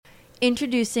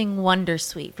Introducing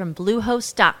Wondersuite from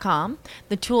Bluehost.com,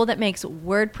 the tool that makes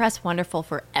WordPress wonderful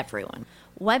for everyone.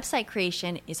 Website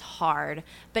creation is hard,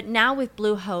 but now with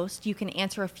Bluehost, you can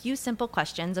answer a few simple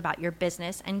questions about your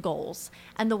business and goals,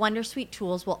 and the Wondersuite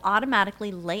tools will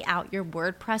automatically lay out your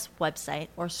WordPress website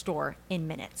or store in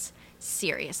minutes.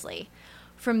 Seriously.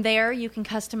 From there, you can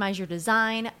customize your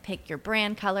design, pick your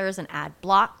brand colors, and add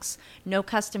blocks. No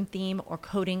custom theme or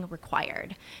coding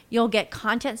required. You'll get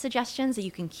content suggestions that you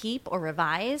can keep or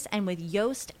revise, and with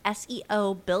Yoast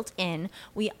SEO built in,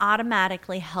 we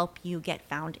automatically help you get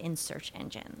found in search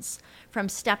engines. From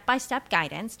step-by-step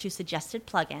guidance to suggested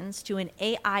plugins to an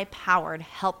AI-powered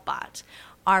help bot,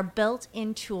 our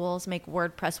built-in tools make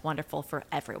WordPress wonderful for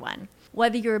everyone.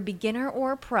 Whether you're a beginner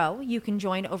or a pro, you can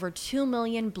join over 2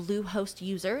 million Bluehost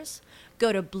users.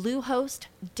 Go to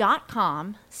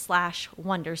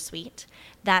bluehost.com/wondersuite.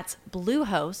 That's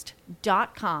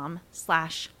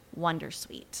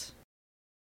bluehost.com/wondersuite.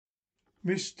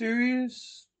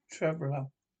 Mysterious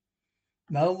Traveler.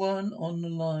 No one on the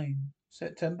line.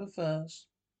 September 1st,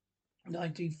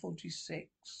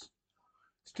 1946.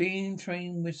 Steam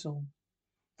train whistle,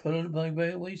 followed by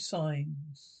railway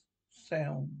sounds.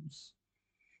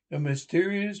 The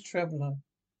Mysterious Traveler.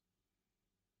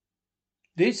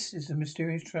 This is the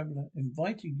Mysterious Traveler,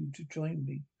 inviting you to join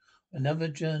me on another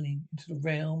journey into the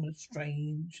realm of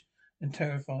strange and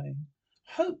terrifying.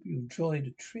 Hope you enjoy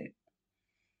the trip,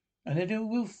 and that it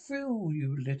will thrill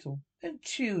you a little and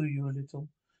chill you a little.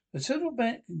 So settle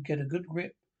back and get a good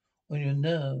grip on your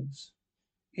nerves,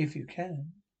 if you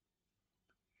can.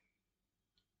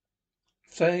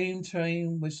 Same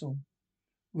train whistle.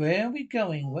 Where are we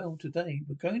going? Well, today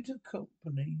we're going to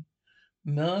accompany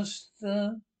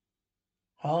Master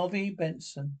Harvey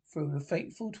Benson through the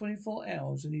fateful 24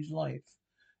 hours in his life.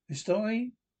 The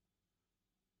story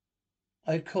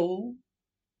I call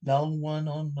No One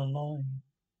on the Line.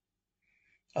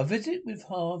 A visit with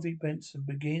Harvey Benson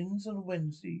begins on a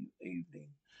Wednesday evening.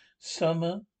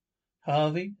 Summer,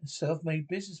 Harvey, a self-made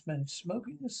businessman, is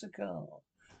smoking a cigar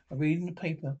and reading the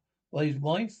paper while his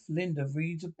wife, Linda,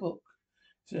 reads a book.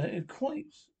 It's quite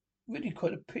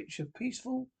a picture of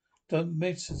peaceful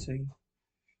domesticity.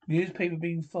 Newspaper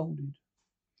being folded.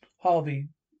 Harvey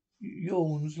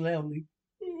yawns loudly.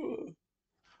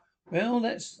 Well,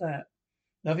 that's that.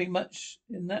 Nothing much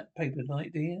in that paper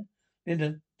tonight, dear.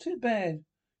 Linda, too bad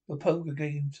your poker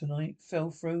game tonight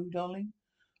fell through, darling.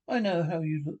 I know how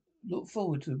you look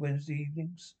forward to Wednesday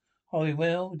evenings. Harvey,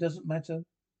 well, it doesn't matter.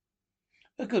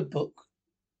 A good book.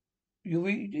 You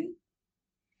reading?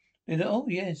 Linda, oh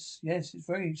yes, it's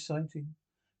very exciting.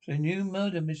 It's a new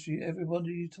murder mystery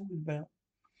everybody is talking about.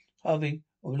 Harvey,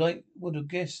 would have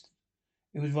guessed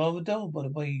it was rather dull by the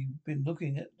way you've been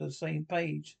looking at the same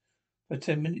page for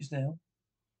 10 minutes now.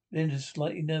 Linda's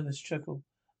slightly nervous chuckle.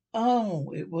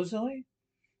 Oh, it was I?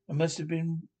 I must have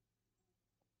been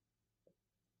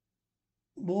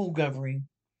wool gathering.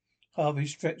 Harvey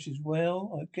stretches.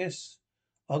 Well, I guess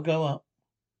I'll go up.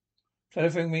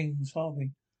 Telephone rings,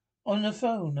 Harvey. On the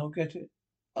phone, I'll get it.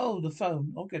 Oh, the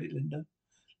phone. I'll get it, Linda.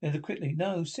 Linda quickly.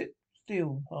 No, sit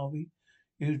still, Harvey.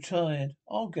 You're tired.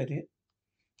 I'll get it.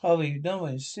 Harvey, no,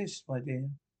 I insist, my dear.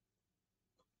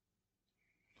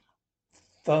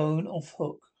 Phone off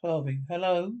hook. Harvey.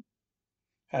 Hello?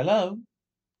 Hello?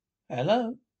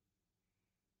 Hello?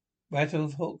 Rattle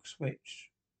of hook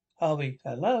switch. Harvey.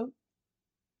 Hello?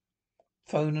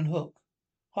 Phone and hook.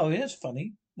 Harvey, that's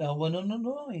funny. No one on the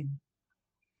line.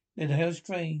 Linda, how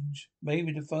strange.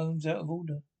 Maybe the phone's out of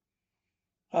order.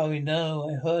 Harvey, no,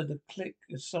 I heard the click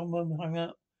as someone hung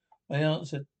up. I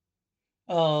answered.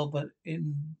 Oh, but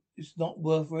it's not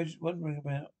worth wondering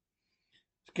about.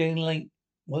 It's getting late.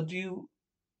 What do you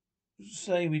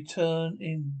say we turn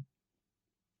in?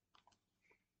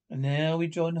 And now we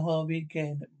join Harvey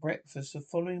again at breakfast the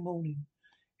following morning.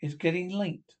 It's getting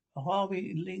late.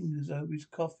 Harvey lingers over his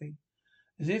coffee,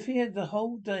 as if he had the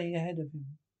whole day ahead of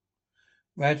him.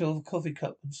 Rattle of coffee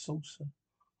cup and saucer.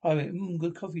 Harvey,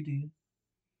 good coffee, dear.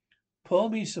 Pour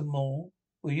me some more,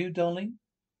 will you, darling?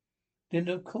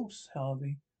 Linda, of course,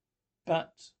 Harvey.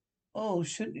 But, oh,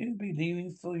 shouldn't you be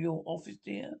leaving for your office,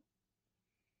 dear?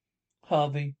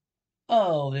 Harvey,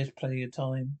 oh, there's plenty of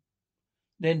time.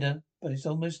 Linda, but it's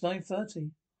almost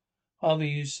 9:30. Harvey,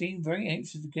 you seem very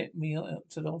anxious to get me out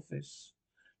to the office.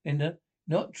 Linda,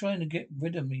 not trying to get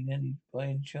rid of me by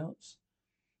any chance.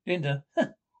 Linda,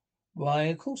 why,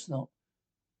 of course not.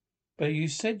 But you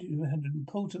said you had an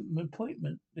important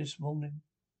appointment this morning.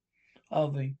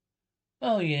 Harvey,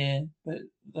 oh yeah, but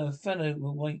the fellow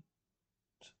will wait.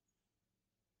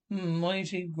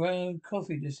 Mighty ground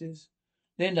coffee this is.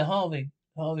 Linda, Harvey,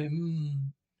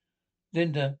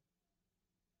 Linda,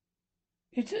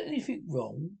 Is there anything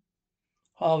wrong?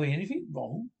 Harvey, anything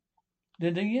wrong?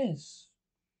 Linda, yes.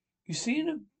 You seem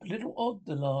a little odd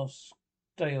the last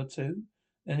day or two.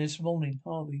 And this morning,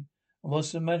 Harvey. And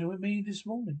what's the matter with me this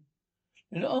morning?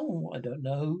 And I don't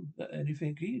know that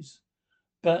anything is.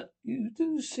 But you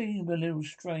do seem a little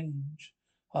strange.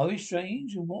 Harvey,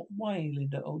 strange? In what way,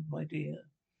 Linda? Oh, my dear.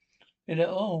 Linda,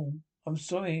 I'm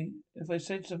sorry if I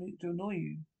said something to annoy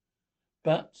you.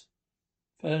 But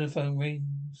the phone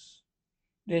rings.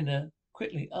 Linda,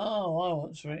 quickly. Oh, I'll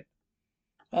answer it.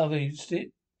 Harvey,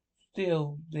 sit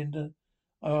still, Linda.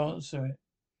 I'll answer it.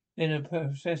 Linda,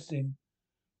 protesting.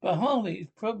 But Harvey,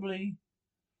 it's probably...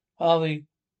 Harvey,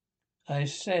 I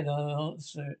said I'll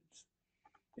answer it.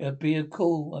 It'll be a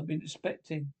call I've been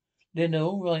expecting. Linda,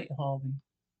 all right, Harvey.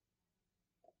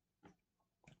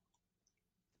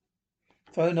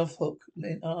 Phone off hook.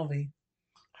 Harvey.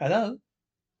 Hello?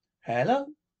 Hello?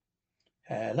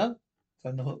 Hello?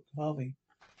 Phone the hook. Harvey.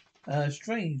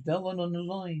 Strange. No one on the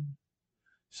line.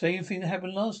 Same thing that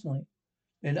happened last night.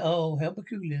 Then, how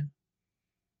peculiar.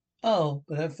 Oh,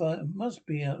 but it must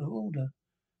be out of order.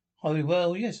 Harvey,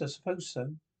 well, yes, I suppose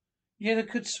so. Yet I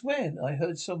could swear I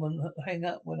heard someone hang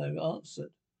up when I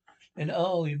answered. And,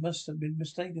 you must have been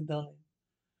mistaken, darling.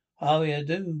 Harvey, I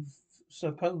do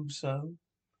suppose so.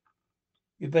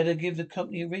 You better give the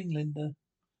company a ring, Linda.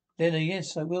 Linda,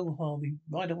 yes, I will, Harvey.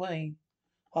 Right away.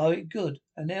 Harvey, good.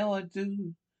 And now I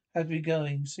do have to be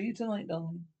going. See you tonight,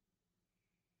 darling.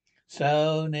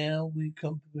 So now we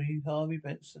accompany Harvey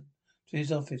Benson to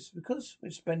his office because we're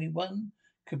spending one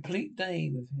complete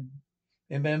day with him.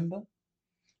 Remember?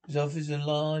 His office is a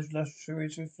large,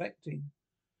 luxurious reflecting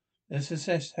the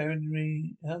success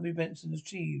Harvey Benson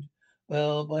achieved,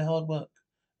 well, by hard work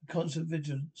and constant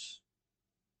vigilance.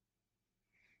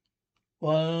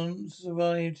 Once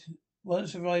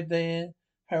arrived there,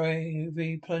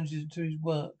 Harvey plunges into his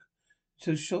work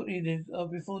till shortly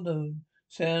before noon,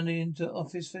 sounding into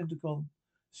office intercom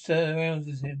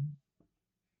surrounds him.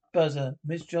 Buzzer,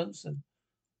 Miss Johnson.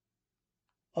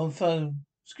 On phone.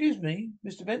 Excuse me,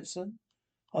 Mr. Benson.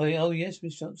 Oh yes,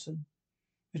 Miss Johnson.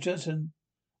 Miss Johnson,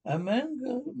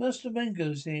 Master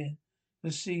Mango's here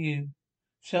to see you.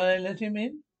 Shall I let him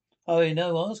in? Oh,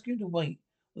 no, ask him to wait.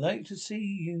 I'd like to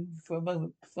see you for a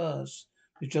moment first.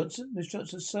 Miss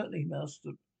Johnson, certainly,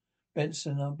 Master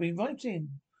Benson. I'll be right in.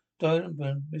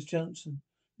 Donovan, Miss Johnson.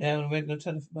 Now on a regular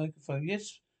telephone microphone.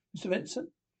 Yes, Mr. Benson?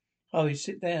 Oh,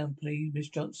 sit down, please, Miss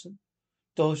Johnson.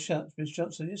 Door shut, Miss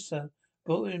Johnson. Yes, sir.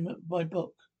 Brought in my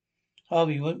book.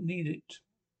 Harvey, you won't need it.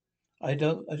 I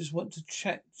just want to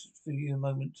chat for you a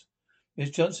moment. Miss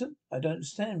Johnson? I don't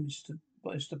understand,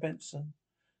 Mr. Benson.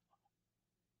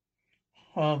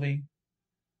 Harvey,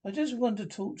 I just want to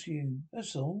talk to you.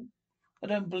 That's all. I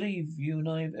don't believe you and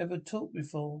I have ever talked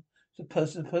before. So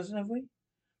person to person, have we?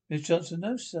 Miss Johnson,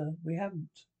 no, sir, we haven't.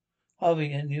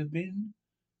 Harvey, and you've been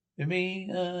with me,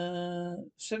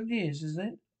 7 years, isn't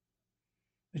it?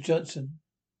 Miss Johnson,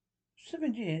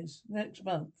 7 years, next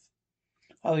month.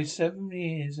 Harvey, 7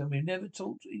 years, and we've never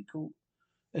talked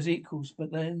as equals,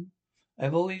 but then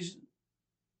I've always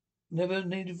never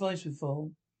needed advice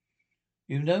before.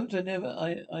 You note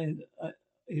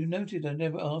you noted I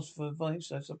never asked for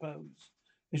advice, I suppose.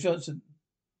 Miss Johnson,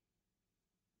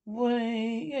 why,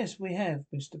 yes, we have,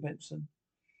 Mr. Benson.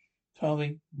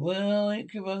 Harvey, well,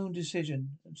 make your own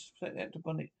decision and act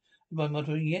upon it. By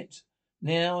muttering, yet,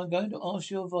 now I'm going to ask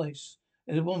your advice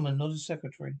as a woman, not a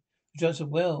secretary. Miss Johnson,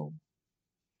 well,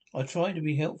 I'll try to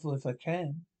be helpful if I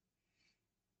can.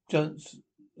 Johnson,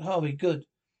 Harvey, good.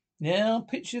 Now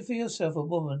picture for yourself a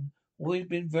woman always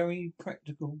been very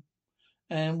practical.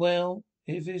 And well,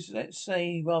 if it's, let's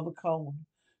say, rather cold.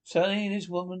 Suddenly this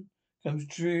woman comes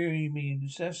dreamy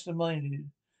and absent-minded.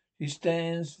 She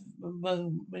stands for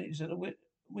minutes at the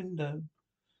window,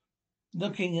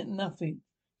 looking at nothing.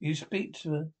 You speak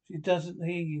to her. She doesn't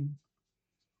hear you.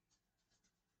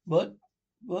 What,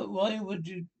 what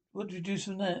do you do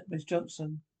from that, Miss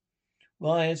Johnson?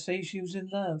 Why, I say she was in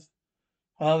love.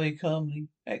 Harvey calmly.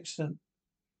 Excellent.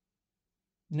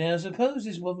 Now suppose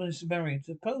this woman is married.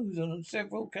 Suppose on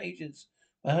several occasions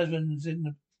my husband's in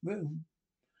the room.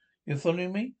 You're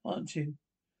following me, aren't you?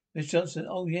 Miss Johnson,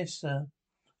 oh yes, sir.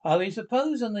 Harvey,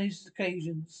 suppose on these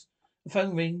occasions the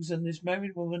phone rings and this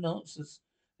married woman answers.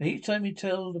 And each time you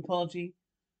tell the party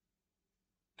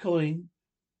calling,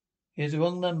 here's the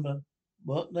wrong number.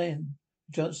 What then?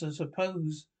 Johnson,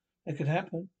 suppose that could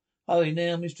happen. Harvey,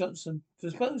 now, Miss Johnson,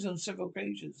 suppose on several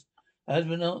occasions the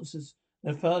husband answers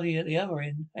and the party at the other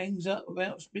end hangs up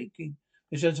without speaking.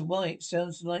 Miss Johnson, why, it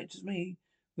sounds like to me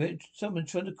that someone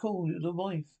trying to call the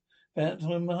wife about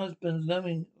time my husband's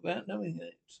without knowing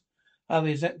it.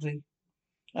 Harvey, exactly.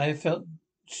 I have felt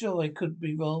sure I could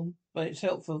be wrong, but it's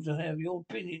helpful to have your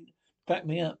opinion to back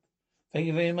me up. Thank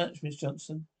you very much, Miss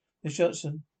Johnson. Miss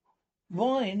Johnson.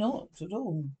 Why not at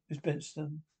all, Miss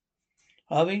Benson?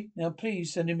 Harvey, now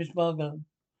please send in Miss Margot.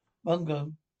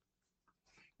 Mungo.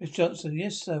 Miss Johnson.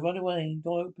 Yes, sir. Right away.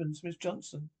 Door opens. Miss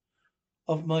Johnson.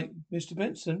 Off mic. Mr.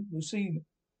 Benson. We'll see.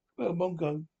 Well,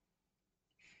 Mungo.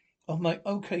 Off mic.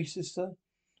 Okay, sister.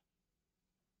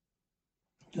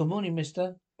 Good morning,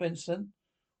 Mr. Benson.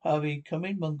 Harvey, come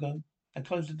in, Mungo. And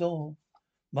close the door.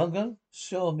 Mungo?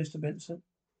 Sure, Mr. Benson.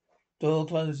 Door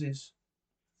closes.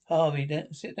 Harvey,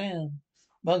 sit down.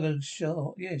 Mungo,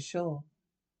 sure. Yeah, sure.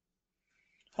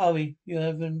 Harvey, you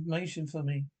have information for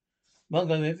me.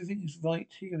 Mungo, everything is right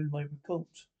here in my report.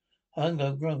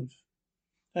 Mungo grows.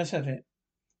 Let's have it.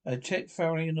 I checked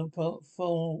thoroughly in the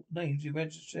four names you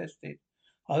suggested.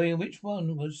 Harvey, which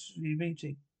one was the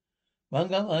meeting?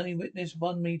 Mungo, I only witnessed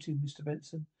one meeting, Mr.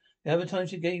 Benson. The other time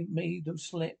she gave me the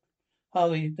slip.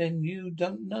 Harvey, then you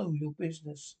don't know your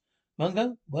business.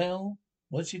 Mungo, well,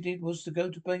 what she did was to go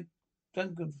to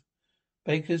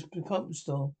Baker's department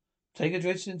store, take a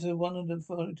dress into one of the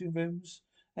furniture rooms,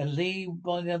 and leave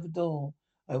by the other door.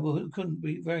 Couldn't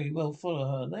be very well follow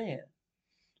her there.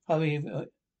 Harvey,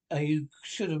 you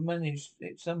should have managed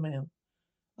it somehow.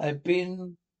 I've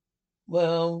been,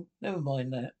 well, never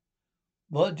mind that.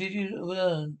 What did you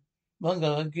learn?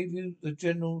 Mungo, I'll give you the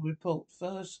general report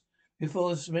first,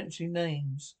 before mentioning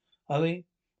names. Harvey,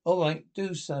 all right,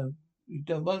 do so. You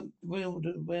don't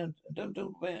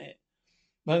talk about it.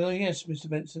 Mungo, yes, Mr.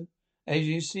 Benson. As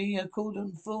you see, I called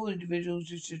on four individuals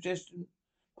you suggested.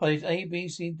 Parties A, B,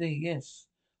 C, D, yes.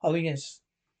 Harvey, yes.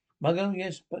 Mungo,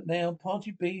 yes, but now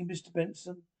Party B, Mr.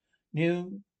 Benson,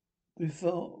 knew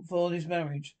before this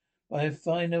marriage, but I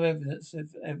find no evidence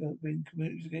have ever been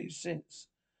communicated since.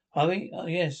 Harvey?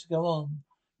 Yes, go on.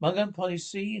 Mungo, Party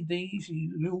C and D, she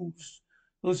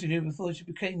also knew before she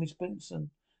became Miss Benson,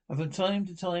 and from time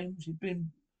to time she'd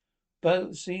been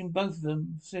seen both of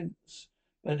them since,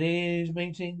 but these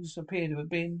meetings appear to have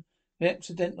been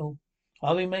accidental.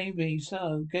 Harvey, maybe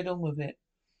so. Get on with it.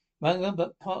 Mungo,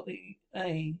 but Party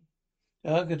A.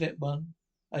 The architect one.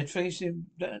 I traced him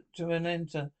to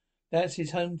Atlanta. That's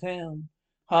his hometown.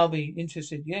 Harvey,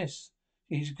 interested. Yes.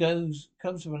 Comes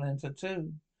from Atlanta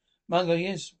too. Mungo,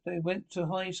 yes. They went to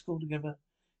high school together.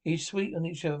 He's sweet on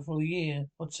each other for a year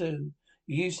or two.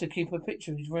 He used to keep a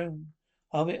picture in his room.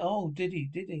 Harvey, oh, did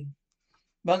he?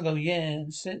 Mungo, yeah.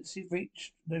 And since he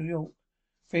reached New York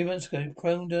 3 months ago,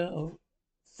 prone her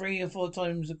 3 or 4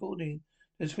 times according to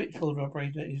the switchboard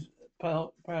operator at his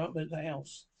apartment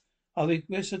house. Harvey,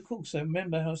 yes, of course. I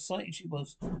remember how excited she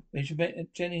was when she met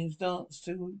at Jennings' dance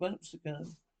 2 months ago.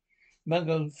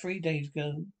 Mungo, 3 days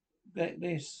ago. Get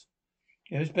this.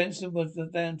 Miss Benson was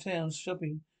downtown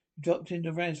shopping. She dropped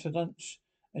into Raz for lunch,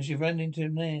 and she ran into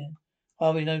him there.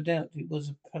 Harvey, no doubt it was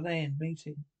a planned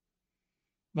meeting.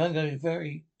 Mungo,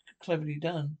 very cleverly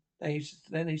done.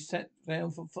 Then they sat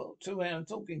down for 2 hours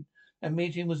talking. That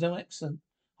meeting was no accident.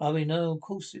 Harvey, no, of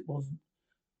course it wasn't.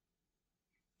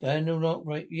 Daniel not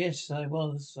right. Yes, I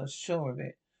was. I'm sure of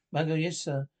it. Mungo, yes,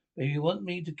 sir. But you want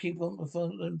me to keep on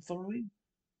following?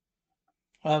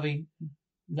 Harvey,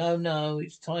 no.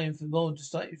 It's time for more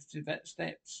decisive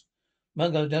steps.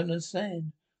 Mungo, don't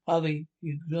understand. Harvey,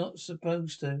 you're not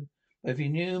supposed to. But if you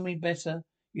knew me better,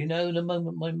 you know the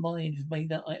moment my mind is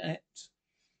made up, I act.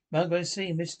 Mungo, I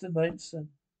see, Mr. Benson.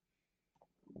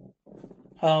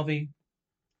 Harvey,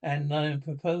 and I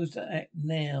propose to act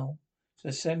now. So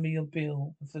send me your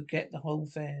bill and forget the whole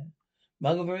affair.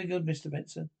 Mungo, very good, Mr.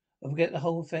 Benson. I'll forget the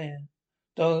whole affair.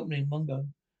 Door opening, Mungo.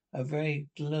 I'm very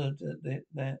glad at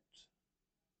that.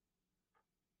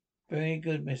 Very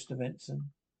good, Mr.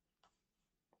 Benson.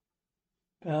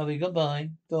 Harvey, goodbye.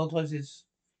 Door closes.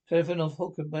 Telephone off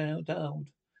hook and dialed.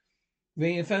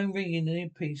 Phone ringing in an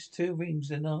earpiece. 2 rings,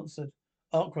 then answered.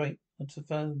 Arkwright onto the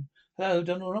phone. Hello,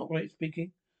 Donald Arkwright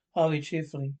speaking. Harvey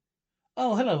cheerfully.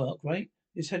 Oh, hello, Arkwright.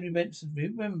 It's Henry Benson.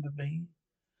 Remember me?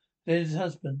 There's his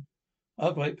husband.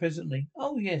 Arkwright presently.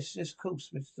 Oh, yes, of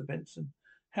course, Mr. Benson.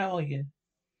 How are you?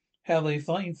 How very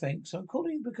fine, thanks. I'm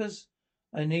calling because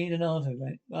I need an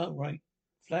artifact. Arkwright.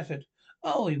 Flattered.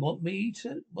 Oh, you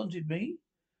wanted me?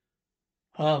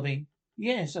 Harvey.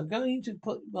 Yes, I'm going to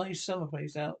put my summer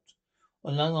place out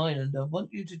on Long Island. I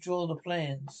want you to draw the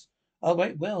plans. Oh,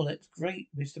 right, well, that's great,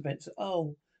 Mr. Benson.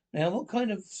 Oh, now what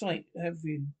kind of site have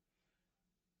you?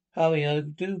 Harry, I'll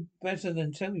do better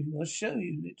than tell you. I'll show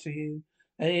it to you.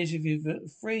 That is, if you're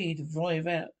free to drive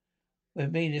out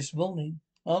with me this morning.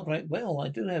 Oh, great. Well, I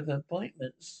do have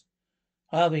appointments.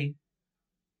 Harvey,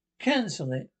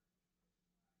 cancel it.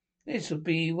 This would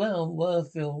be, well,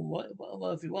 worth your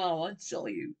while. I'd show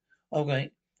you. Oh,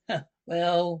 great.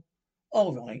 Well,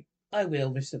 all right. I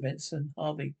will, Mr. Benson.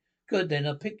 Harvey. Good then.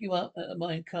 I'll pick you up at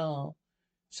my car.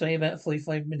 Say about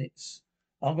 45 minutes.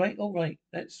 All right.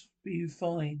 That's be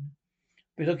fine.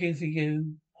 Be looking for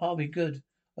you. Harvey, good.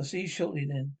 I'll see you shortly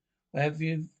then. Have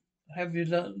your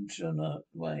lunch on the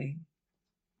way.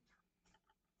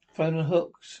 Phone on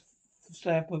hooks.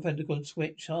 Slap of pentagon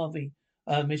switch. Harvey.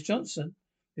 Miss Johnson.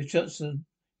 Miss Johnson.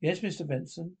 Yes, Mr.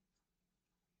 Benson.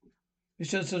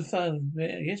 Miss Johnson phone.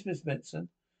 Yes, Miss Benson.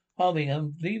 Harvey,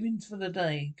 I'm leaving for the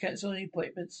day. Cancel any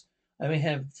appointments I may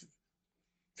have.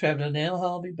 Traveler now,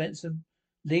 Harvey Benson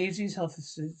leaves his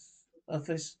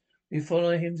office. We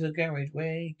follow him to the garage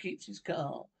where he keeps his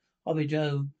car. Harvey,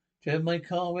 Joe. Joe, my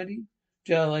car ready?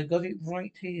 Joe, I got it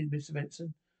right here, Mr.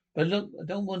 Benson. But look, I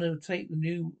don't want to take the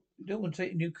new. You don't want to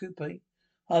take the new coupe.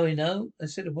 Harvey, no. I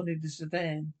said I wanted the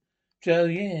sedan. Joe,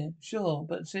 yeah, sure.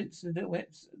 But since the little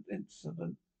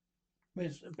incident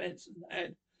Mr. Benson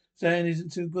had, sedan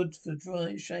isn't too good for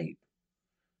dry shape.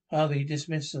 Harvey,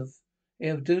 dismissive.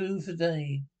 It'll do for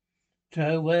day.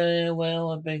 Joe,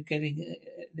 well, I've been getting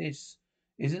this.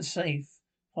 Isn't safe.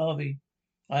 Harvey,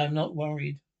 I am not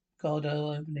worried. Car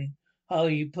door opening.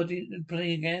 Harvey, you put it in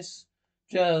plenty of gas?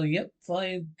 Joe, yep,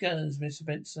 5 gallons, Mr.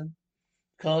 Benson.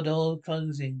 Car door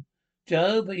closing.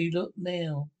 Joe, but you look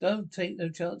now. Don't take no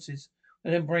chances.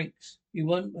 When it breaks, you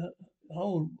won't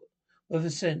hold with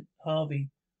a cent. Harvey,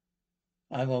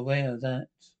 I'm aware of that.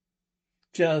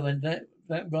 Joe, and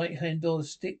that right hand door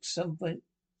sticks something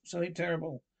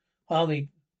terrible. Harvey,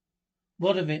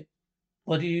 what of it?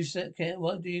 What do you care?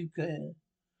 What do you care?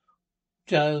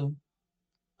 Joe,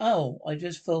 oh, I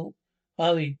just thought,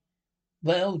 Harvey,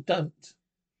 well, don't.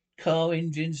 Car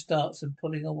engine starts and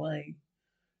pulling away.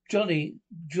 Johnny,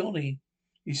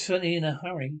 he's certainly in a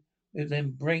hurry with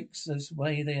them brakes this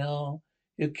way they are.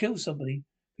 He'll kill somebody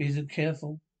if he isn't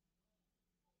careful.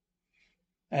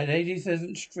 At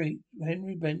 87th Street,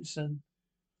 Harvey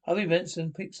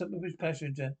Benson picks up with his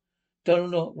passenger,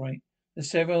 Donald Arkwright. And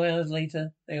several hours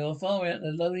later, they are far out in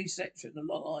the lonely section of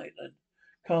Long Island.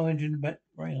 Car engine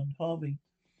background. Harvey.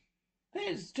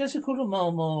 It's just a quarter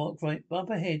mile more, Arkwright. Up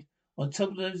ahead, on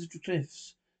top of those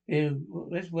cliffs. Here,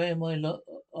 that's where my lot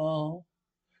are.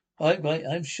 Right.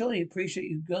 I'm sure you appreciate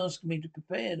you asking me to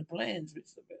prepare the plans,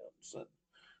 Mr. Benson.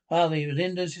 Harvey,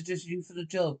 Linda suggested you for the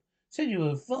job. Said you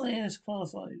were a fine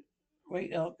class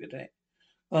great architect.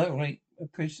 Right.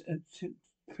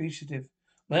 Appreciative.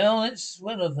 Well, that's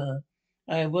one of her.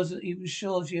 I wasn't even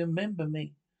sure she remembered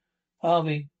me.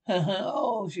 Harvey.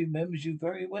 Oh, she remembers you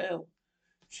very well.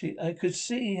 I could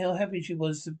see how happy she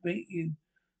was to meet you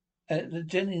at the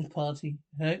Jennings party.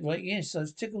 Right, yes, I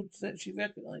was tickled that she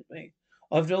recognized me.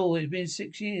 After all, it's been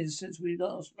 6 years since we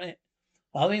last met.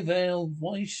 Harvey, well,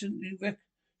 why shouldn't you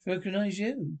recognize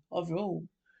you? After all,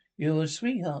 you were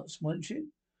sweethearts, weren't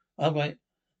you? All right.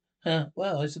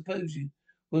 Well, I suppose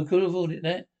we could have avoided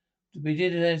that. We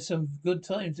did have some good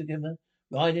times together.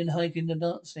 Riding, hiking, and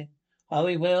dancing.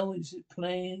 Harvey, well, is it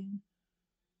plain?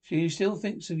 She still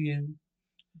thinks of you.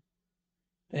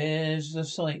 There's the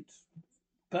sight.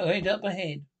 But right up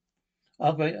ahead.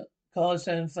 Our great cars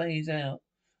sound phase out.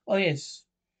 Oh yes.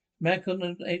 Back on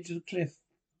the edge of the cliff.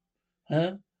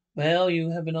 Huh? Well,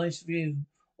 you have a nice view.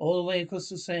 All the way across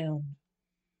the sound.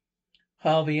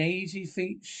 Harvey, 80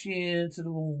 feet sheer to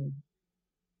the wall.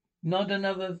 Not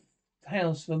another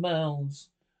house for miles.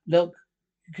 Look,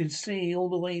 you can see all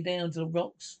the way down to the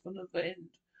rocks from the bend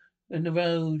in the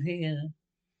road here.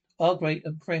 Our great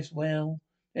impressed. Well,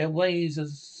 their waves are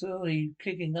slowly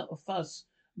kicking up a fuss.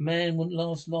 Man wouldn't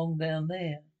last long down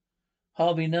there.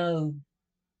 Harvey, no,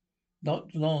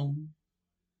 not long.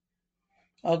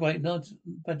 Our great, not,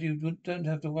 but you don't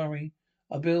have to worry.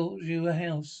 I built you a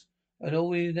house. I'd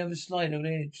always never slide on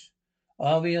the edge.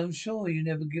 Harvey, I'm sure you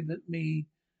never give me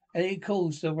any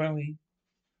cause to worry.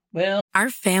 Well, our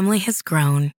family has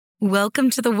grown. Welcome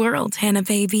to the world, Hannah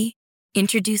baby.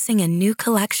 Introducing a new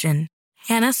collection,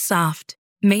 Hannah Soft,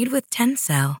 made with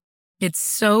Tencel. It's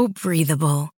so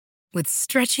breathable, with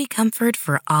stretchy comfort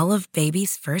for all of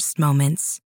baby's first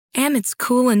moments. And it's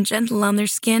cool and gentle on their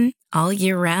skin all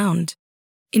year round.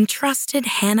 Entrusted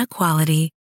Hannah quality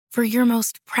for your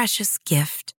most precious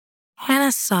gift.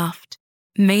 Hannah Soft,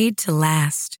 made to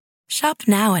last. Shop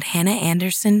now at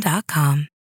hannahanderson.com.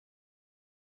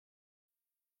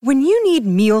 When you need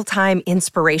mealtime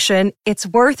inspiration, it's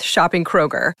worth shopping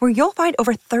Kroger, where you'll find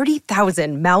over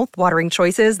 30,000 mouth-watering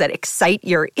choices that excite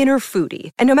your inner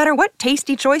foodie. And no matter what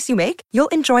tasty choice you make, you'll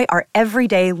enjoy our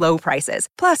everyday low prices,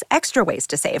 plus extra ways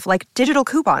to save, like digital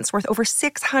coupons worth over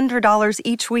 $600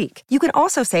 each week. You can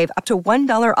also save up to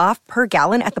 $1 off per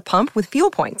gallon at the pump with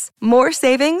fuel points. More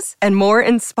savings and more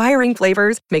inspiring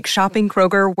flavors make shopping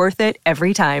Kroger worth it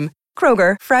every time.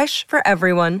 Kroger, fresh for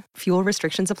everyone. Fuel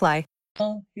restrictions apply.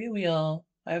 Oh, here we are.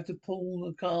 I have to pull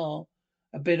the car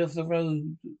a bit off the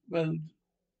road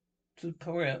to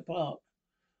park.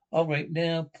 All right,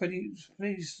 now, please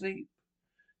sleep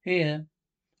here.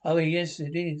 Oh, yes,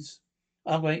 it is.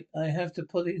 All right, I have to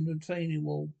put it in the training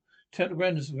wall. Turn the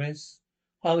runners rest.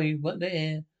 Hurry, what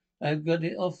there? I've got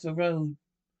it off the road.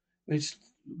 Let's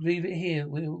leave it here.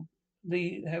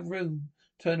 Have room.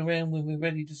 Turn around when we're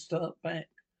ready to start back.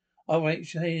 All right,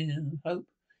 Shane. Hope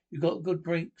you got good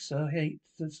brakes. I hate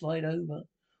to slide over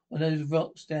on those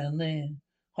rocks down there.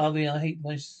 Harvey, I hate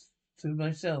to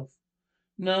myself.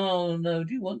 No. Do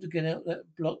you want to get out that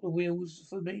block the wheels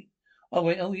for me? Oh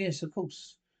wait. Oh yes, of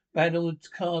course. Bad old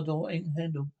car door ain't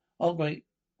handled. Oh great.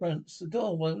 Grunts. The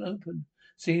door won't open.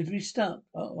 Seems to be stuck.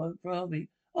 Oh, Harvey.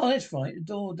 Oh, that's right. The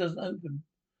door doesn't open.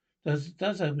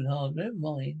 Does open hard. Never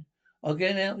mind. I'll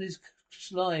get out this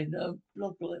slide.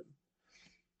 Block it.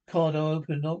 Car door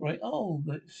open, not right. Oh,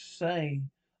 but say,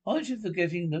 aren't you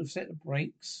forgetting to set the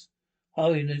brakes?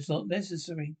 Hurry, it's not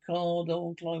necessary. Car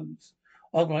door closed.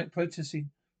 All right, protesting.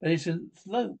 But it's a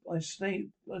slope. It's deep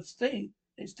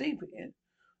here.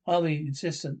 Hurry,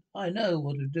 insistent. I know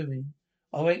what I'm doing.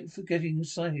 I ain't forgetting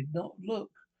excited. Not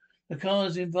look. The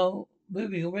car's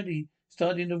moving already,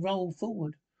 starting to roll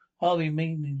forward. Hurry,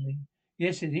 meaningly.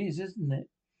 Yes, it is, isn't it?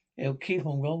 It'll keep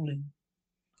on rolling.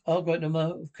 I've got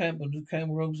the camp on the car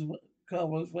rolls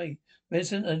away.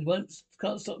 Benson and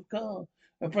can't stop the car.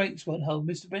 The brakes won't hold.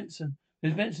 Mr. Benson.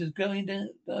 Mr. Benson's going down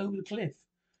over the cliff.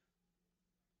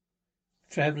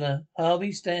 Traveler.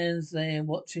 Harvey stands there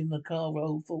watching the car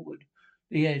roll forward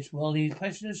the edge while his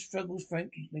passenger struggles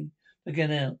frantically to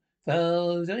get out.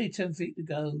 There's only 10 feet to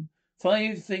go.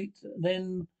 5 feet,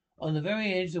 then on the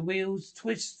very edge the wheels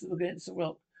twist against the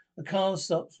rock. The car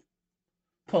stops.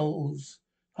 Poles.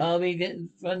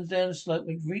 Runs down the slope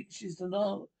and reaches the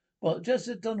last, but just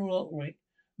as Donald Arkwright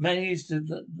managed to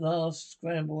last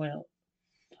scramble out.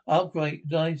 Arkwright,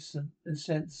 Dyson,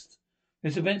 incensed.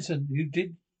 Mr. Benson, you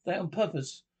did that on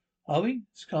purpose. Harvey?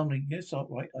 Calmly, yes,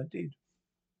 Arkwright, I did.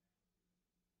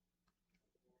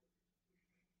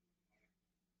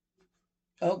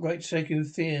 Arkwright shaking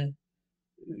with fear.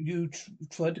 You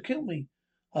tried to kill me.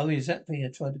 Harvey, exactly, I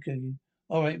tried to kill you.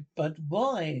 All right, but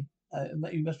why?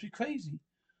 You must be crazy.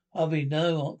 Harvey,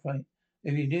 no, Arkwright.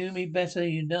 If you knew me better,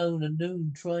 you know the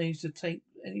noon tries to take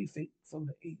anything from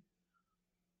me.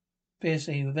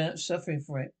 Fiercely, without suffering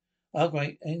for it.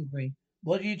 Arkwright, angry.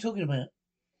 What are you talking about?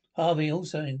 Harvey,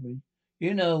 also angry.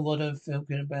 You know what I'm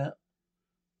talking about.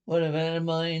 What about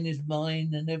mine is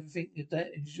mine, and everything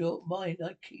that is your mine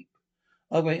I keep.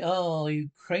 Arkwright, oh, are you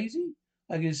crazy?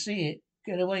 I can see it.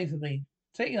 Get away from me.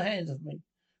 Take your hands off me.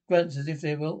 Grunts as if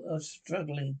they are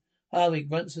struggling. Harvey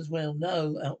grunts as well.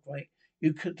 No, Arkwright.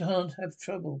 Can't have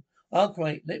trouble.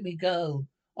 Arkwright, let me go.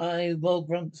 Well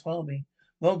grunts, Harvey.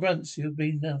 Well grunts, do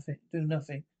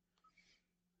nothing.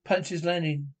 Punches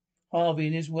landing. Harvey,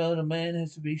 in this world, a man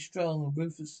has to be strong and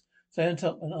ruthless. Stay on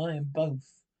top, and I am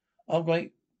both.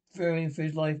 Arkwright, fearing for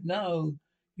his life. No,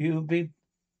 you will be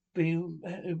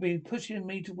pushing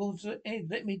me towards the edge.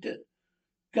 Let me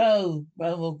go.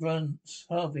 Well grunts,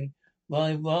 Harvey.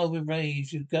 While with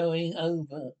rage, you're going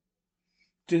over.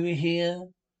 Do you hear?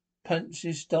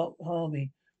 Punches stop.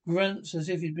 Harvey grunts as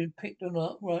if he'd been picked on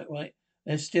up. Right.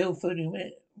 They're still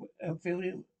filling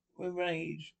with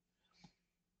rage.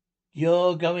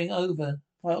 You're going over.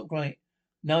 Arkwright.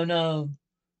 No.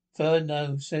 Third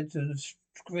no, said to the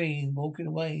screen, walking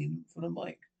away from the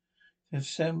mic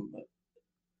to,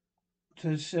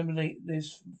 to simulate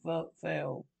this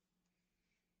fail.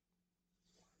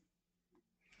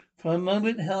 For a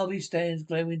moment, Harvey stands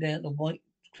glaring down the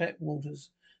white-capped waters,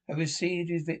 have received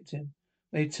his victim.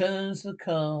 When he turns the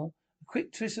car, a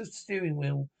quick twist of the steering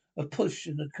wheel, a push,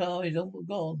 and the car is all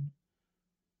gone.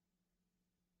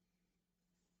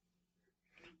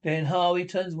 Then Harvey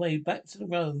turns away back to the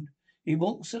road. He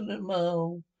walks a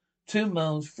mile, 2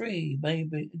 miles, 3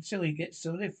 maybe, until he gets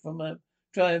a lift from a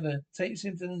driver, takes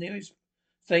him to the nearest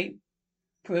state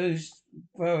police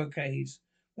barricades,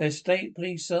 where state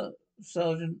police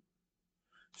sergeant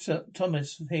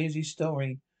Thomas hears his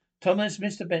story. Thomas,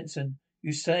 Mr. Benson,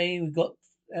 you say we got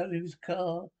out of his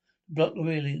car, blocked the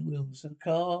wheels. The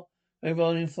car We're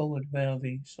rolling forward,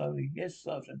 Melvy, slowly. Yes,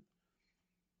 Sergeant.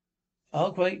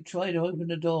 Arkwright tried to open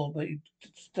the door, but it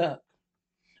stuck.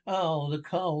 Oh, the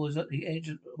car was at the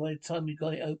edge by the time we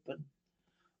got it open.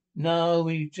 No,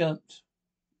 we jumped,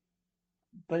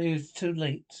 but it was too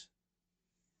late.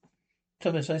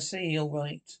 Thomas, I see, all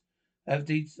right. I have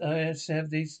to have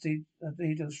these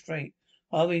details straight.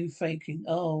 Are we faking?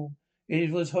 Oh,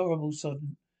 it was horrible,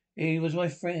 Sodden. He was my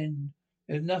friend.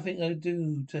 There's nothing I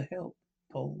do to help.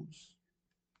 Pause.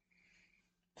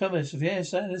 Thomas,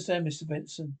 yes, I understand, Mr.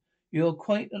 Benson. You're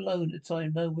quite alone at the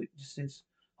time, no witnesses.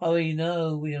 Hurry,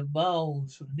 no, we are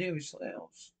miles from the nearest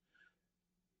house.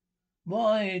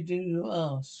 Why do you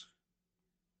ask?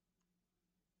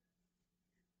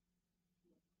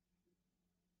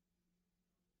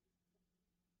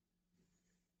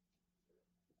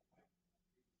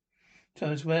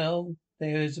 Thomas, well,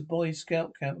 there is a Boy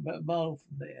Scout camp about a mile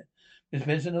from there. Miss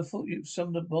Benson, I thought some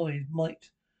of the boys might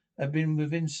have been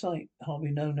within sight.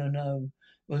 Harvey, no, no, no.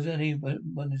 Was any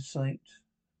one in sight?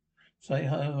 Say,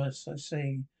 Holmes, I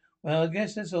see. Well, I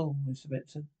guess that's all, Mr.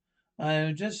 Benson. I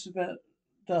am just about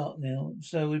dark now,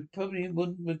 so we probably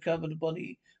wouldn't recover the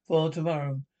body for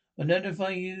tomorrow. I'll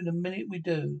notify you the minute we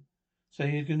do, so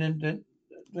you can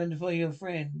identify your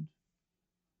friend.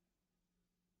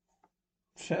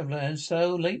 Traveler, and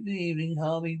so late in the evening,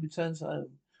 Harvey returns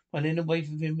home. While Linda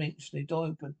waited for him anxiously. Door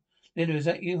open. Linda, is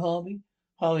that you, Harvey?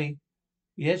 Harvey,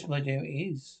 yes, my dear, it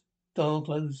is. Door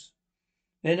closed.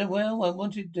 Linda, well, I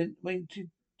wanted to wait to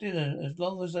dinner as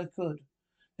long as I could.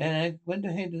 Then I went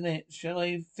ahead and ate. Shall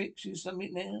I fix you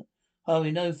something now?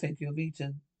 Harvey, no, thank you. I've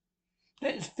eaten.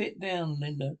 Let's sit down,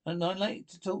 Linda, and I'd like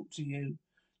to talk to you.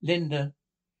 Linda,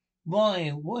 why?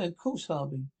 Why, of course,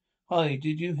 Harvey. Harvey,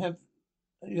 did you have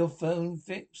your phone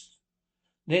fixed?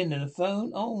 Linda, the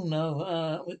phone? Oh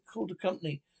no, we called the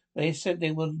company. They said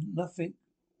there was nothing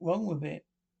wrong with it.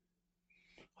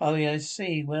 Harvey, I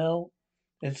see. Well,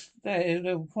 they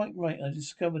were quite right. I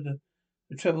discovered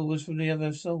the trouble was from the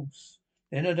other source.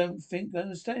 Then I don't think I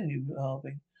understand you,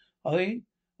 Harvey. Harvey,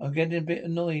 I'm getting a bit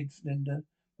annoyed, Linda.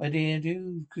 My dear, do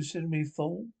you consider me a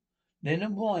fool? Linda,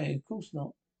 why? Of course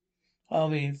not.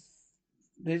 Harvey,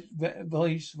 this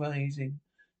voice raising.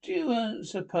 Do you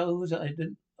suppose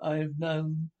that I've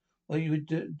known what you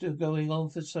were going on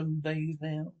for some days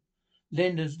now?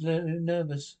 Linda's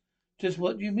nervous. Just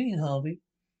what do you mean, Harvey?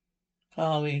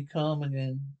 Harvey, calm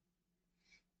again.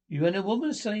 You and a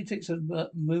woman suddenly takes a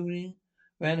mooning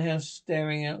round the house,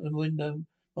 staring out the window,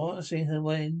 not seeing her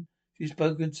when she's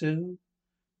spoken to.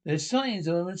 There's signs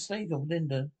of a mistake of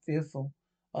Linda, fearful.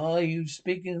 Are you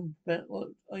speaking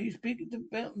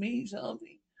about me,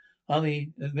 Harvey?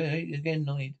 Harvey, again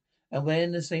annoyed. And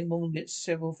when the same woman gets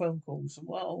several phone calls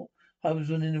while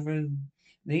husband in the room,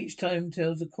 and each time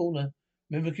tells the caller,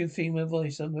 mimicking female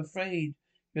voice, I'm afraid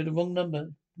you're the wrong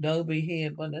number. Nobody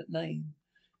here by that name.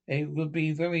 It would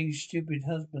be very stupid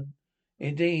husband,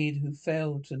 indeed, who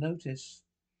failed to notice.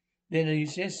 Linda,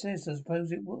 yes, I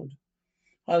suppose it would.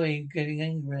 Harvey getting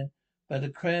angrier, but the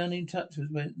crowning touch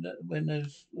was when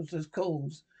those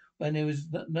calls, when there was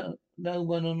no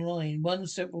one online. One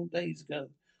several days ago,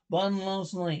 one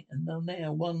last night, and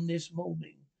now one this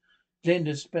morning.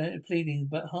 Linda pleading,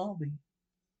 but Harvey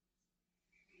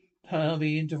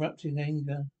interrupting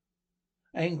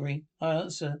angry. I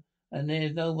answer, and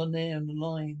there's no one there on the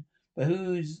line. But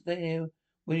who is there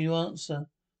when you answer?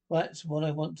 That's what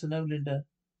I want to know, Linda.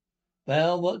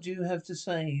 Well, what do you have to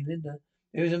say, Linda?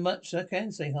 There isn't much I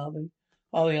can say, Harvey.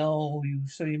 Harvey, oh, you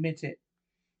admit it.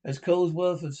 As calls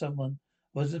worth of someone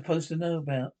I was supposed to know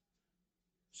about.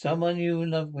 Someone you were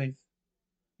in love with.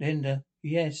 Linda,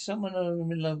 yes, someone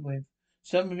I'm in love with.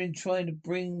 Someone I've been trying to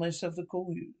bring myself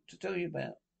to tell you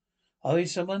about. Harvey,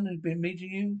 someone who's been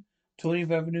meeting you, talking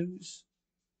about news.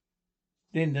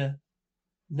 Linda,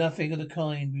 nothing of the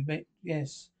kind. We met,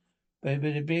 yes, but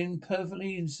it had been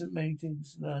perfectly innocent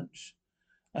meetings, lunch.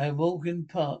 I walk in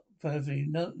the park perfectly.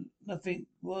 Nothing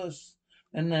worse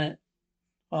than that.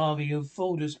 Harvey, you're a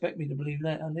fool to expect me to believe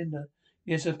that, Linda.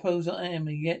 Yes, I suppose I am,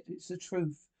 and yet it's the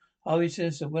truth. Harvey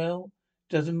says so. Well,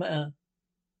 doesn't matter.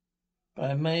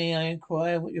 But may I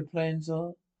inquire what your plans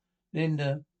are?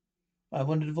 Linda, I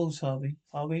want a divorce, Harvey.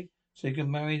 Harvey, so you can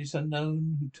marry this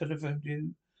unknown who telephoned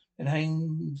you and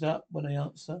hangs up when I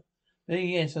answer.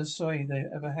 Yes, I'm sorry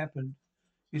that ever happened.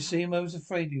 You see, I was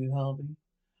afraid of you, Harvey.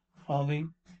 Harvey,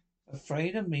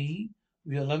 afraid of me?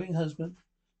 Of your loving husband?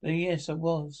 Yes, I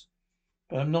was.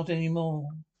 But I'm not any more.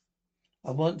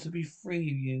 I want to be free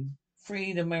of you.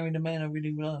 Free to marry the man I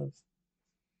really love.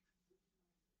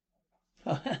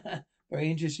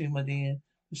 Very interesting, my dear.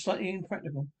 But slightly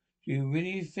impractical. Do you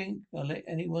really think I'll let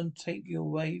anyone take you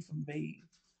away from me?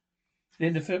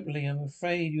 Linda flippantly, I'm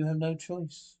afraid you have no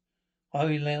choice.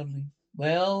 Harvey loudly.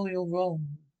 Well, you're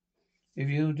wrong. If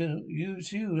you do, you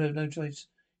have no choice.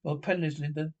 You're penniless,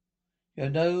 Linda. You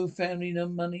have no family, no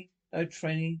money, no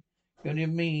training. You're only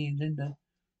me, Linda.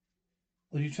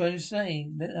 What are you trying to say?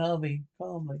 Let Harvey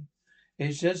calmly.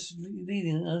 It's just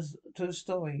leading us to a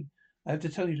story. I have to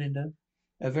tell you, Linda.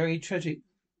 A very tragic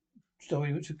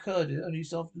story which occurred only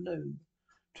this afternoon.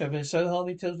 Treveler so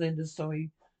Harvey tells Linda's story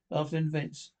after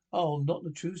events. Oh, not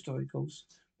the true story, of course.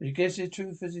 But he guesses the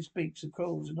truth as he speaks. Of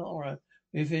crawls and horror.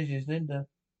 He finishes Linda.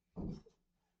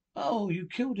 Oh, you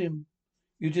killed him.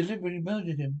 You deliberately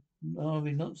murdered him.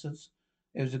 Harvey, nonsense.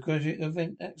 It was a tragic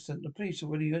event accident. The police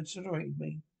already incinerated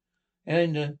me.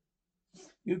 And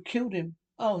you killed him.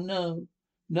 Oh no.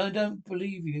 No, I don't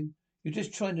believe you. You're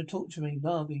just trying to torture me,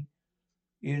 Harvey.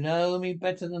 You know me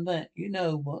better than that. You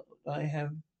know what I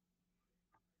have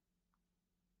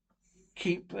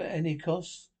keep at any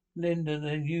cost. Linda,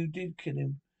 then you did kill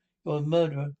him. You're a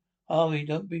murderer. Harvey,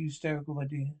 don't be hysterical, my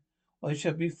dear. I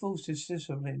shall be forced to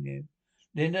discipline you.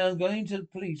 Linda, I'm going to the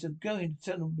police. I'm going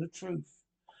to tell them the truth.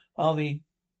 Harvey,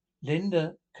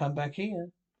 Linda, come back here.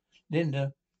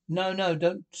 Linda, no, no,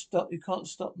 don't stop. You can't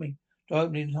stop me. Door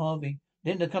opening, Harvey.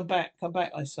 Linda, come back,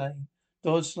 I say.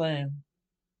 Door slam.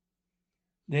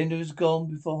 Linda is gone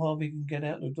before Harvey can get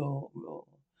out the door.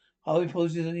 Harvey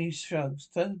pauses and he shrugs,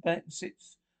 turns back,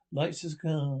 sits, lights his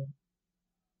car.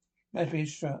 Matthew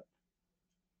is struck.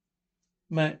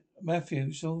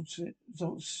 Matthew, sort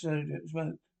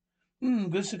smoke.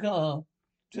 Good cigar.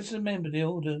 Just remember the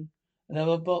order.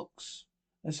 Another box.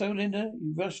 And so, Linda,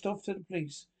 you rushed off to the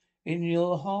police. In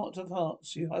your heart of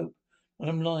hearts, you hope that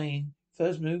I'm lying.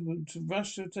 First move was to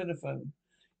rush to a telephone.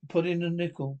 You put in a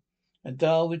nickel. And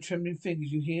dial with trembling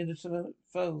fingers. You hear the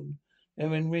phone.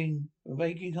 Then ring. With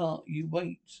aching heart, you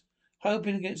wait.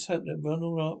 Hoping against hope that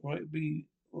Ronald Arkwright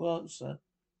will answer.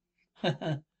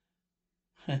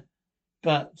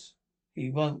 But he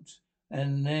won't.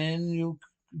 And then you'll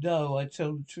know I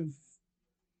tell the truth.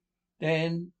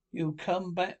 Then you'll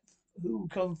come back. Who will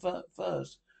come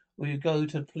first? Will you go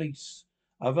to the police?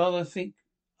 I'd rather think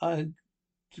I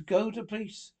to go to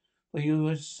police. For you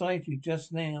were cited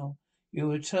just now. You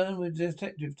return with the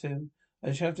detective too.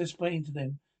 I shall have to explain to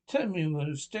them. Tell me with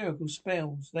hysterical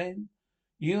spells. Then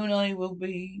you and I will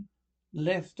be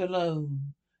left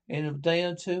alone. In a day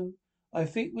or two, I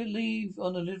think we'll leave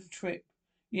on a little trip.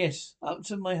 Yes, up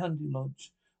to my hunting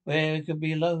lodge, where we can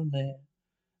be alone there.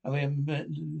 And we're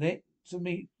let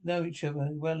to know each other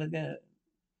well again.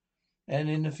 And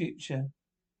in the future.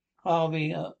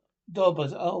 Harvey,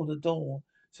 Dobbers, oh, the door.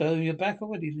 So you're back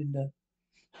already, Linda?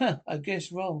 Huh, I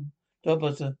guess wrong.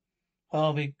 Dobbers,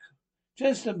 Harvey,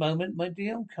 just a moment, my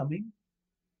dear, I'm coming.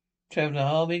 Traveler,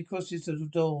 Harvey crosses to the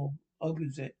door,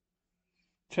 opens it.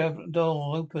 Traveler,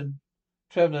 door open.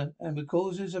 Traveler, and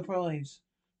because of surprise.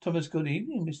 Thomas, good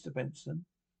evening, Mr. Benson.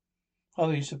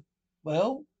 Harvey,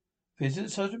 well,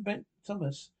 visit Sergeant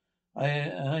Thomas.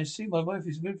 I see my wife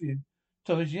is with you.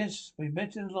 Thomas, yes, we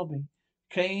met in the lobby.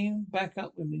 Came back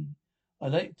up with me.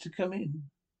 I'd like to come in.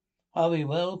 Harvey,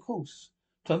 well, of course.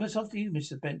 Thomas, after you,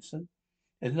 Mr. Benson.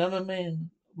 There's another man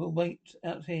will wait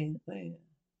out here. There.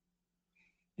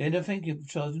 Linda, thank you,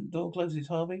 Sergeant. Door closes,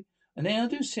 Harvey. And now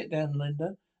do sit down,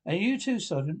 Linda. And you too,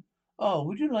 Sergeant. Oh,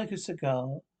 would you like a cigar?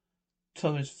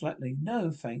 Thomas flatly. No,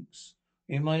 thanks.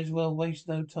 You might as well waste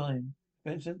no time.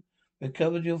 Benson, we've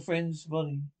covered your friend's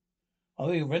body.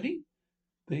 Are you ready?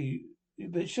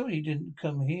 But surely you didn't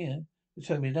come here to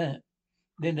tell me that.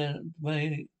 Linda,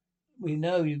 we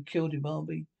know you killed him,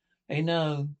 Harvey. They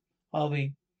know,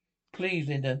 Harvey. Please,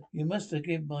 Linda, you must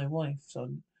forgive my wife,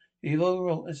 son. You've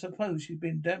overall, I suppose she's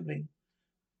been babbling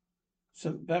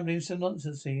some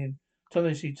nonsense to you.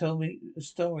 Thomas, she told me a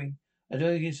story. I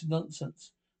don't think it's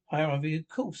nonsense. Harvey, of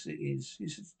course it is.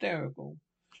 It's hysterical.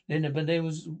 Linda, but there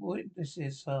was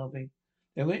witnesses, Harvey.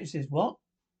 There were witnesses. What?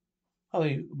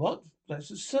 Harvey, what?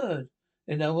 That's absurd.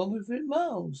 There's no one within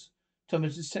miles.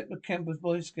 Thomas, a separate camp of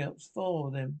Boy Scouts, four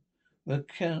of them. The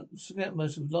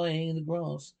scoutmaster was lying in the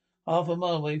grass, half a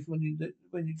mile away from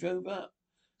when you drove up.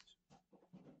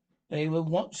 They were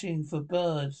watching for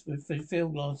birds with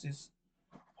field glasses.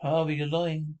 Harvey, you're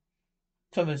lying.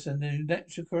 Thomas, and in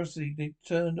natural curiosity, they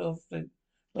turned off the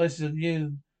lights on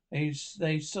you.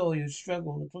 They saw you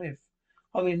struggle on the cliff.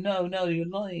 Harvey, no, no, you're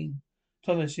lying.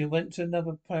 Thomas, you went to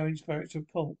another Paris barracks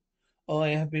report. Oh, I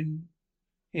have been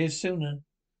here sooner.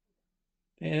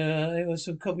 There were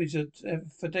some copies of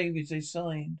affidavits they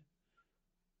signed.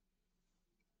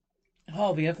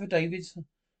 Harvey, affidavits?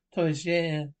 Thomas,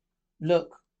 yeah.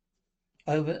 Look,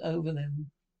 over them.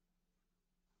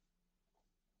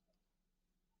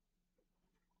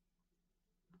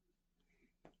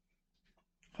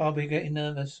 Harvey getting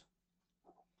nervous.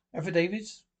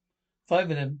 Affidavits? 5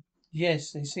 of them.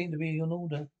 Yes, they seem to be on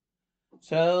order.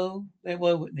 So, there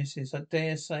were witnesses. I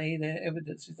dare say their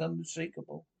evidence is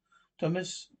unmistakable.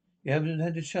 Thomas, you haven't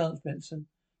had a chance, Benson.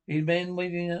 These men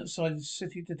waiting outside the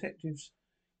city detectives.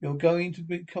 You're going to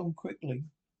become quickly.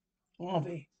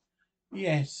 Harvey?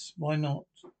 Yes, why not?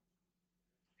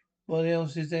 What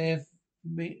else is there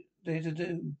to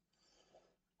do?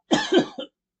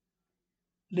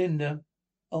 Linda,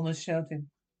 almost shouting.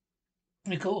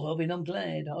 I caught Harvey, and I'm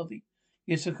glad, Harvey.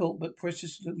 Yes, I caught, but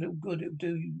precious little good it'll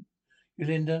do you,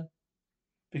 Linda.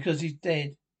 Because he's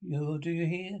dead. Do you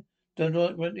hear?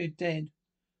 Don't right, he's dead.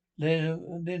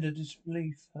 Linda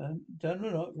disbelief.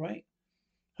 Don't right?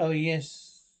 Oh,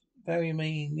 yes. Very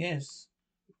mean, yes.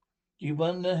 You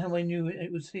wonder how I knew it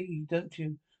was he, don't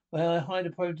you? Well, I hired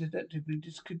a private detective who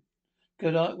just could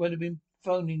I would have been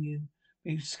phoning you,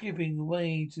 been skipping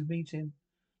away to meet him.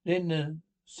 Linda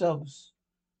sobs.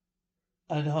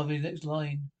 And Harvey's next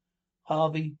line.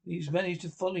 Harvey, he's managed to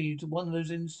follow you to one of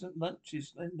those instant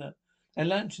lunches, Linda. A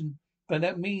luncheon, but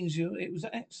that means it was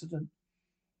an accident.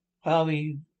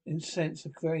 Harvey, incensed, a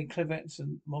very clever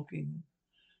accent, mocking.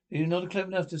 You're not clever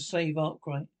enough to save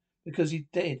Arkwright, because he's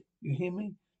dead. You hear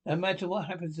me? No matter what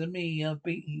happens to me, I've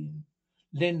beaten you.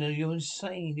 Linda, you're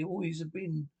insane. You always have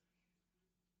been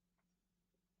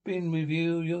with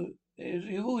you.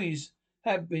 You always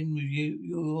have been with you.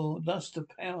 Your lust of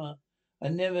power. I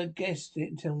never guessed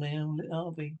it until now,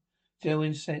 Harvey. Joe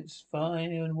incensed.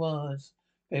 Fine and was.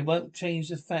 But it won't change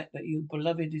the fact that your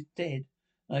beloved is dead.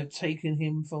 I've taken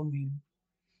him from you.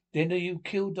 Linda, you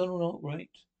killed Donald Arkwright.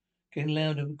 Getting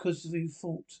louder because of your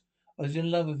fault. I was in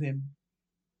love with him.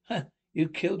 Ha! You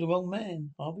killed the wrong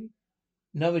man, Harvey.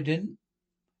 No, I didn't.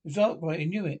 It was Arkwright. He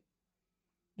knew it.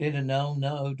 Linda, no.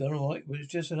 Donald Arkwright was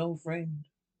just an old friend.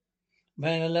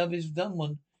 Man I love is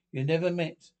someone you never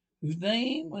met. Whose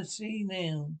name I see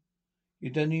now. You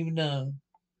don't even know.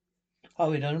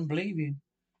 Harvey, I don't believe you.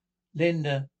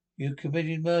 Linda, you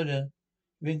committed murder.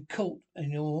 You've been caught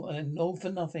and all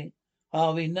for nothing.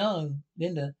 Harvey, no.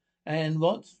 Linda, and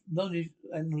what knowledge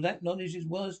and that knowledge is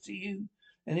worse to you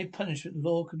than any punishment the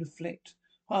law could inflict.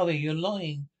 Harvey, you're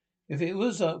lying. If it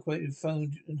was Arkwright who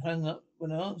phoned and hung up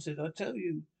when I answered, I tell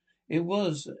you, it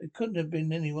was. It couldn't have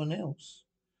been anyone else.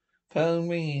 Phone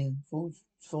ringing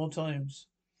four times.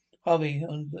 Harvey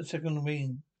on the second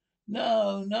ring.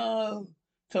 No.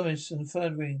 Thomas on the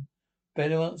third ring.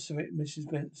 Better answer it, Mrs.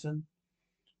 Benson.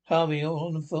 Harvey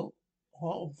on the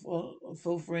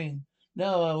fourth ring.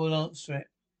 No, I will answer it.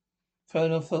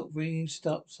 Phone off fourth ring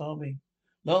stops, Harvey.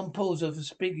 Long pause of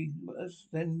speaking,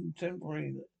 then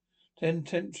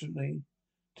tentatively.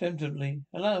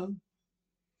 Hello?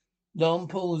 Long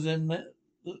pause and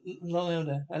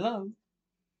louder. Hello?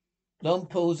 Long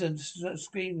pause and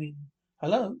screaming.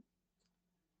 Hello?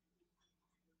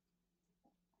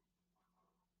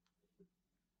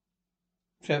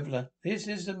 Treveler. This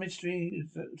is the mystery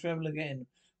Treveler again.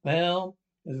 Well,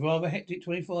 it was a rather hectic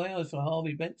 24 hours for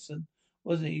Harvey Benson,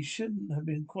 wasn't it? He shouldn't have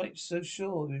been quite so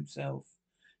sure of himself.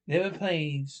 Never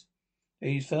pays.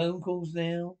 These phone calls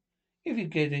now. If you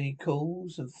get any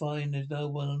calls and find there's no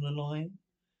one on the line,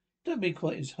 don't be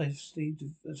quite as hasty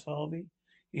as Harvey.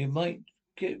 You might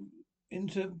get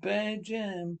into a bad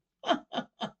jam.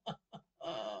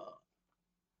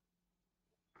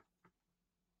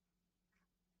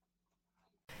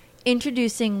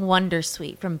 Introducing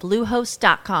Wondersuite from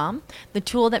Bluehost.com, the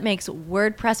tool that makes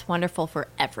WordPress wonderful for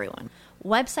everyone.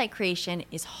 Website creation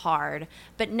is hard,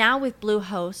 but now with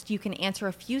Bluehost, you can answer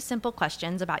a few simple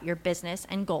questions about your business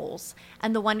and goals,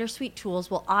 and the Wondersuite tools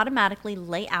will automatically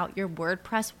lay out your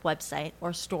WordPress website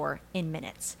or store in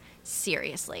minutes.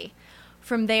 Seriously.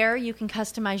 From there, you can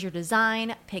customize your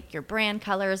design, pick your brand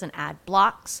colors, and add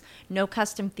blocks. No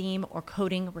custom theme or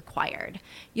coding required.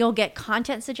 You'll get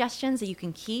content suggestions that you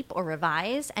can keep or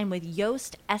revise, and with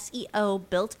Yoast SEO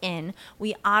built in,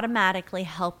 we automatically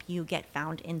help you get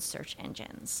found in search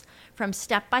engines. From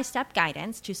step-by-step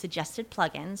guidance to suggested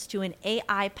plugins to an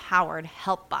AI-powered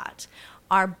help bot,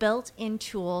 our built-in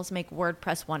tools make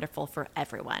WordPress wonderful for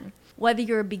everyone. Whether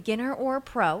you're a beginner or a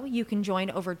pro, you can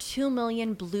join over 2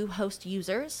 million Bluehost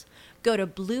users. Go to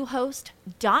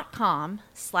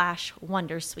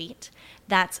bluehost.com/wondersuite.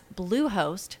 That's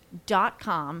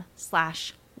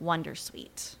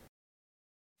bluehost.com/wondersuite.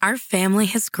 Our family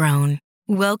has grown.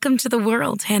 Welcome to the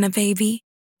world, Hannah baby.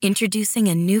 Introducing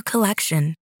a new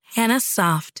collection, Hannah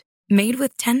Soft, made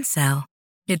with Tencel.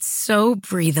 It's so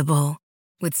breathable,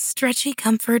 with stretchy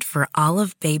comfort for all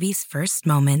of baby's first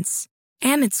moments.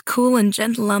 And it's cool and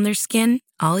gentle on their skin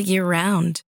all year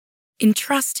round.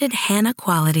 Entrusted Hannah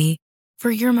quality for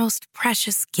your most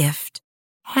precious gift.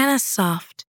 Hannah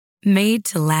Soft, made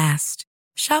to last.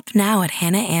 Shop now at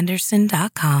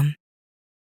hannahanderson.com.